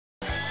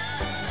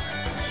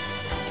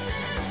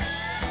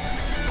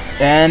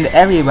And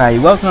everybody,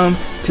 welcome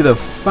to the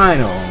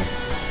final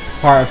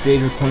part of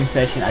today's recording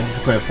session. I just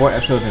recorded 4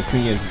 episodes of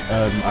Queen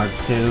of Arc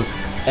 2,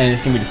 and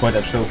it's gonna be the 4th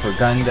episode for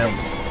Gundam,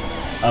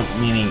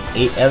 meaning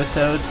 8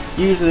 episodes.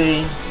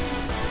 Usually,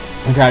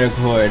 I try to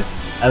record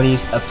at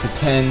least up to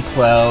 10,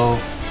 12,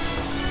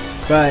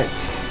 but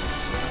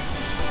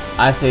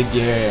I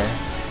figure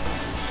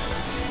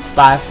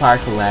 5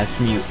 parts will last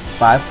me.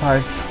 5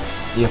 parts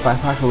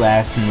will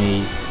last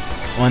me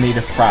Monday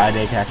to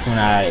Friday. That's when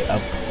I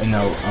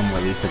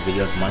release the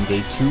videos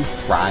Monday to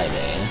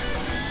Friday,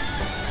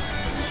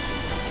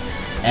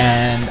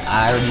 and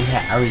I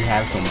already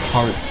have some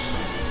parts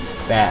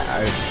that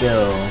are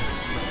still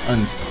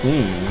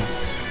unseen.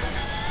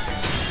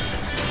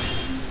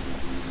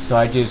 So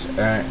I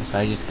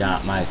just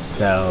got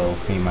myself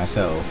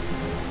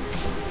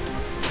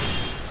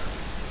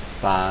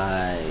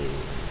 5,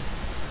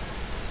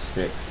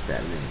 6,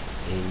 7,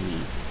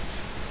 8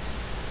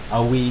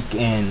 a week,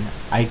 and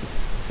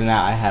so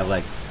now I have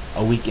like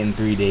a week and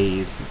 3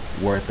 days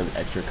worth of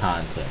extra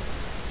content.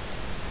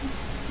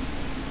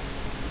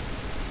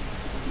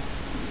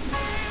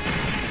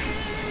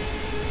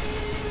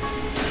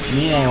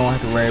 Me, I won't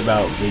have to worry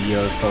about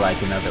videos for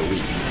like another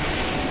week.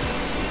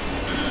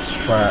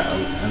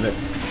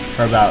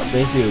 For about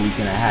basically a week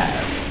and a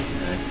half,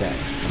 in a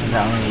sense. And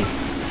I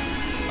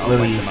only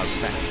release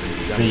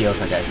videos,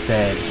 like I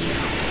said,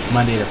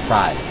 Monday to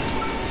Friday.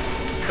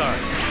 Sorry,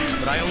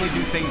 but I only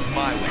do things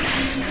my way.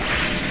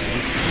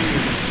 It's clear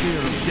the fear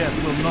of death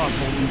will not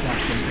hold you back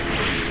from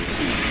victory.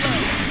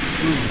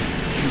 Truly,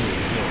 pure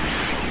glory.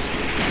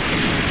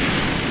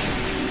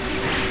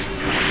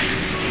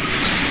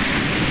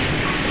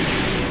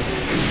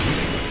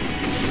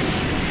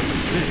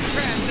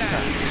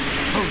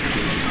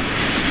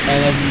 And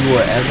if you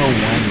were ever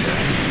wondering,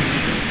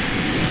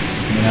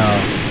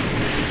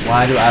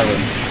 why do I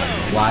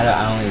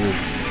only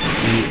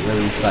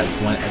release like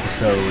 1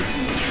 episode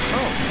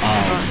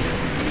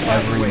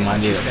every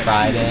Monday to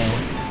Friday?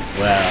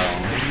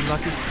 Well, maybe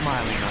luck is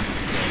smiling on you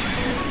today.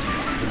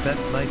 The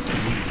best life to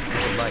lead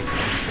is a life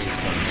that is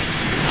based on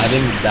merit. I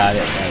think we got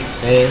it like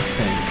this,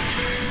 since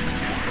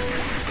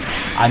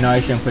I know I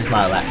shouldn't push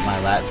my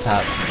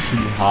laptop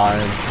too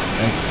hard,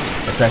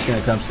 especially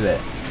when it comes to the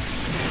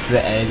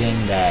editing,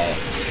 that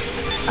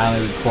I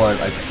only record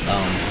like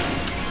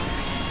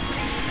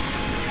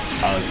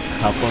a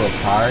couple of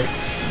parts,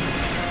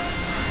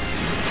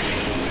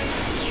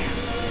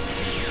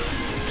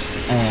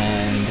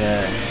 and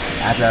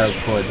after I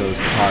record those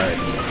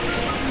parts,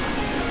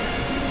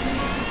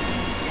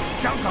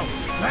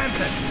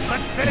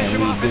 Let's finish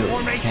him off in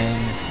formation.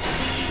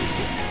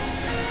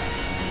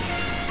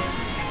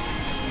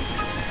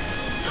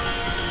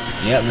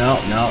 Yep, no,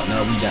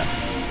 we don't.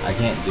 I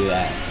can't do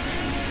that.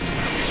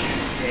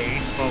 Stay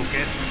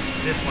focused.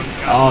 This one's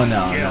got Oh, some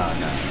no.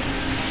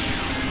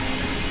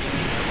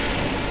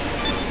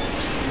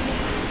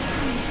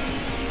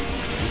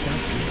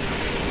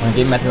 When I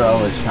get back to what I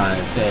was trying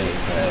to say,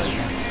 because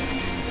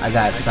I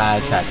got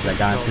sidetracked because I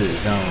got into the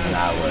zone and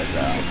I was,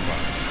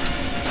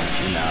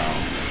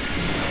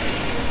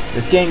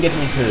 this game gets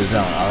me to the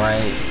zone,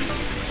 alright?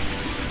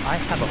 I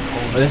have a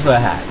But this is what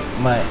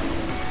happened. But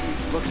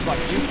looks like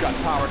you've got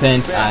power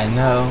since I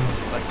know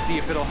let's see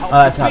if it'll help my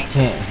laptop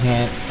can't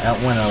handle, I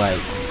don't want to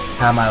like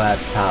have my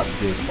laptop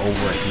just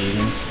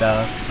overheating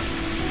stuff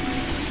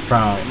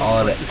from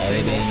all the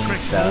editing and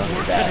stuff,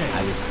 that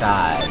I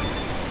decide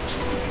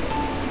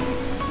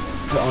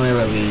to only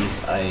release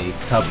a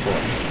couple,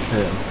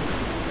 to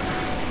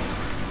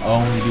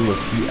only do a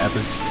few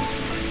episodes.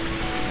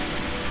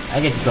 I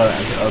get to go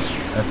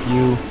a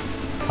few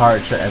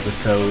parts or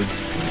episodes,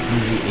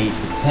 usually 8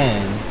 to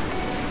 10.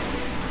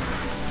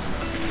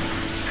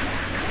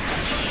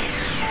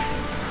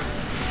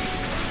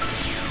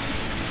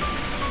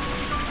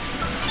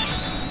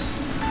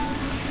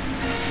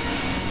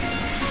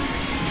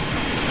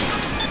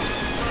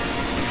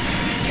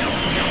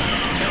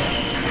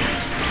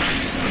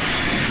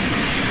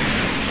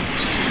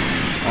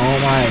 Oh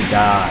my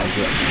god, I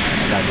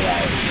gotta get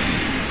out of here.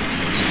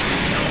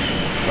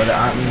 But there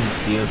aren't many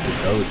fields to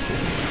go to.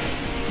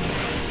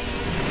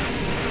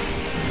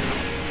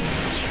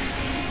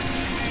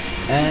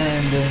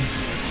 And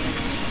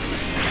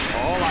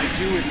all I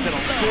do is settle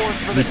scores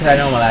for the because I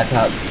know my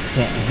laptop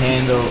can't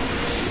handle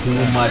too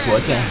much, well,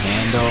 it can't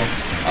handle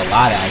a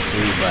lot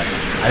actually, but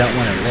I don't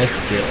want to risk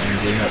it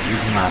and end up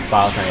using my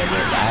files like I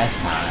did last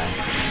time.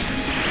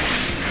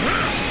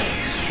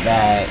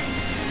 That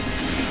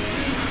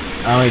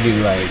I only do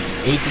like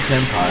 8 to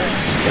 10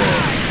 parts, or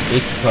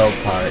 8 to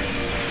 12 parts.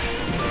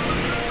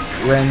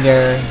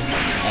 Render,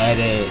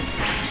 edit,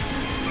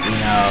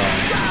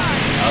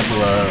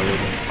 upload.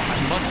 I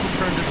must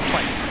return to the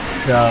fight.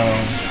 So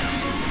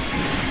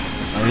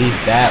at least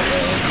that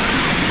way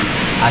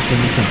I can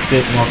be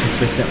more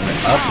consistent with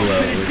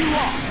uploads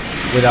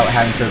without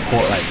having to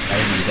record like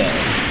every day.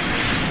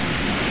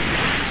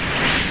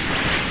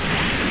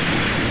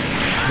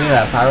 I think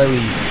that if I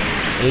release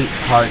 8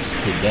 parts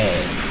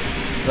today,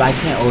 but I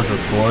can't always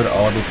record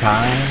all the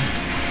time.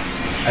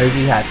 I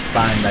usually have to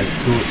find like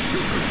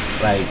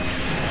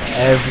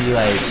every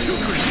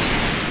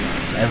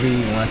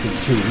 1 to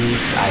 2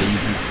 weeks I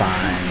usually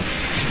find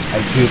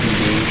like 2 or 3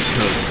 days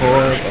to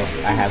record if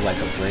I have like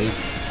a break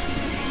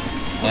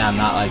and I'm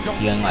not like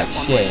feeling like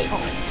shit.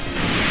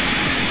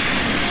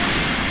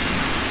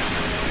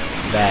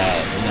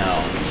 That, you know,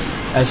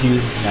 that's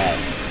usually that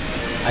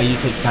I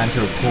usually take time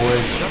to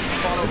record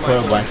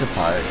a bunch of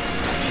parts.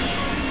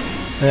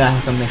 And I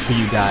have something for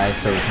you guys,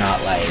 so it's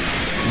not like,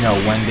 you know,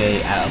 one day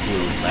I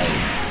upload like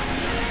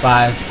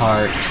 5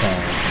 parts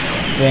and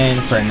then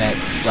for the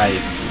next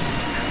like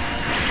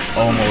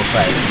almost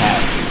like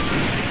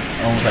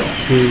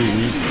 2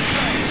 weeks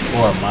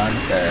or a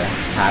month or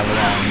however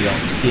long you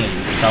don't see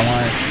anything. So I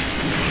want to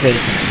stay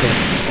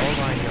consistent.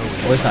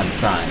 At least I'm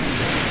trying to.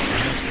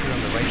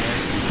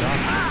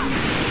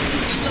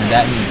 And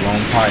that means 1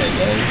 part a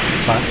day.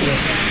 Fuck it.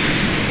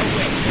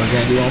 We're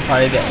gonna do 1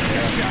 part a day.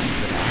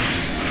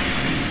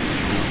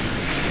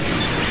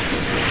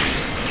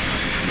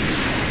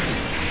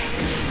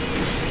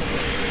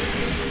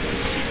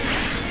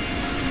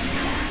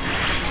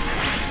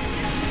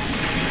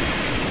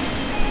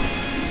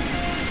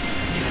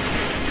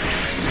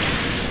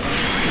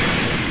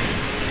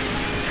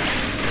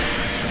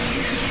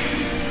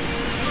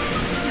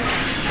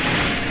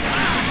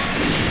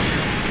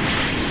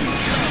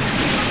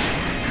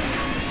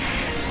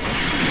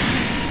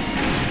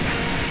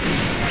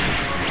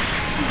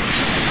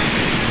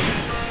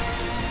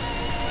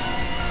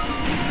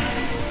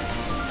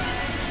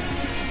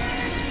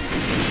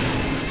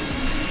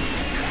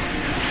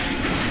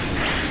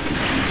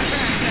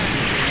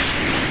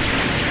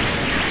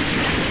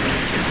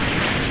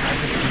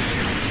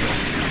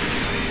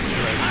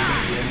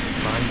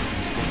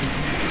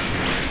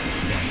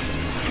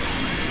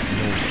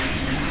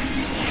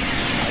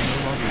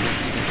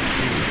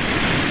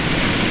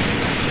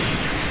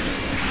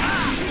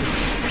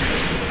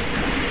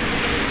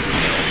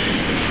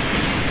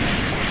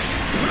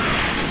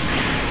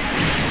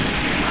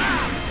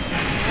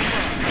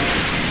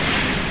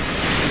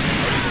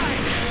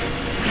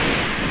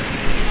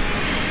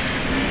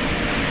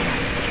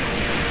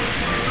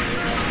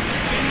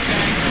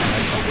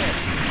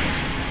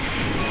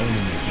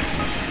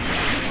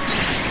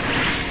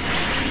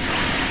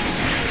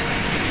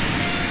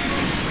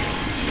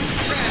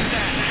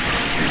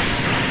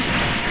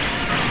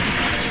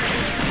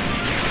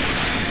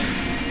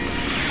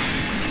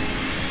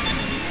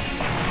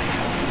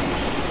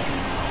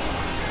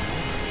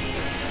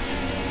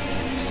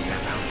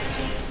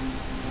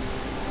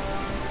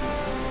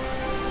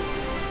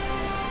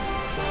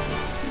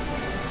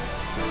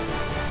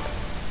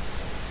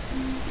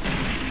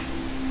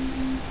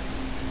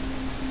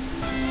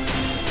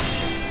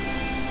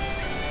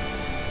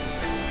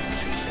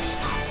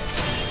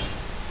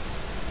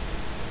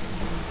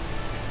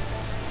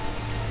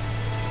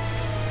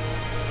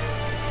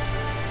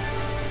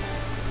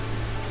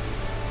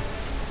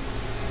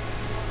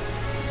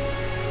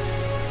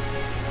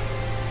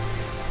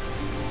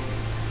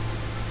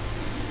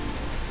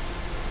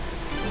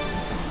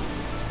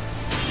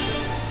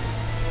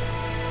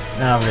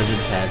 Now we're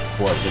just had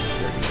 4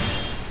 victory.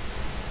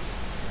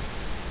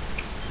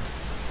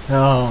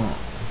 So,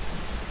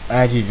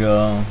 as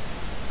usual,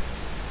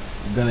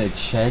 I'm gonna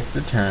check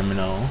the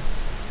terminal.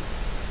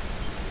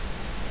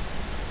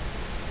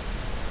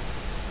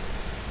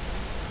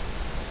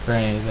 For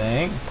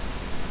anything.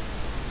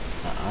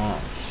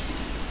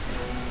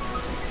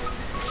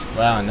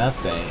 Wow,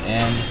 nothing.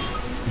 And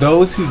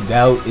those who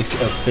doubt it's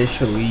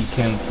officially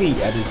complete,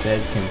 as it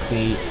says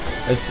complete.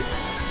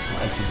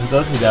 So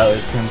those who doubt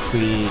it's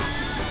complete,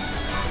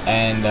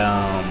 and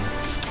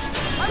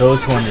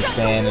those who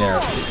understand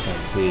that it's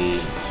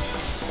complete.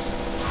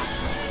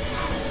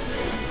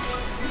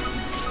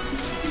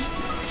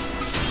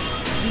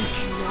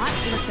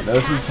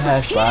 Those who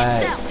pass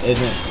by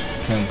isn't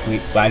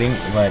complete,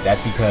 but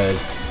that's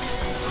because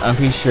I'm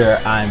pretty sure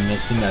I'm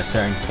missing a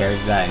certain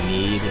character that I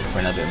need for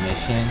another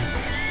mission.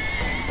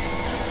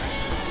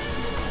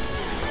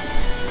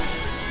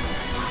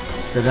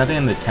 There's nothing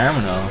in the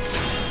terminal,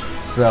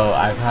 so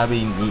I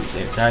probably need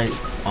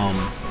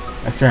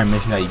a certain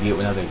mission that you get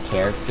with another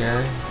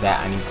character that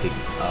I need to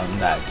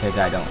that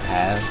character I don't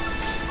have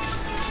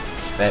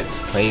that's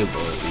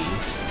playable at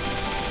least.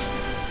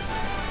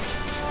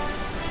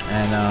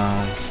 And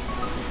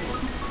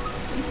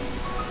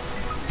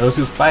those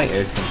who fight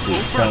is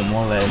complete, so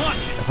more or less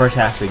the first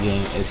half of the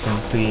game is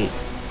complete.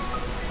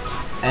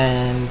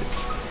 And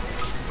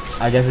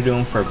I guess we're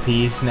doing for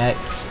peace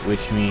next,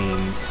 which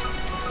means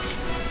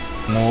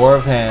more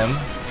of him,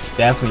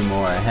 definitely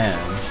more of him,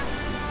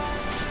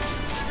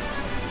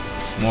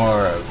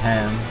 more of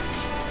him,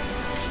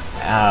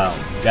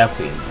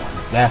 definitely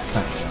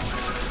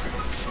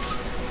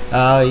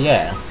more,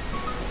 yeah.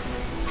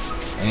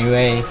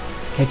 Anyway,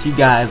 catch you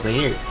guys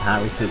later.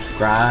 Kindly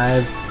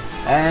subscribe,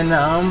 and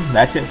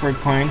that's it for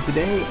recording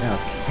today. And I'll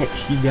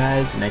catch you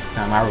guys next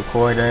time I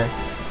record,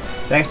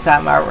 next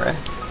time I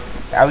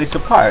release a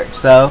part.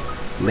 So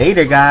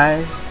later,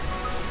 guys.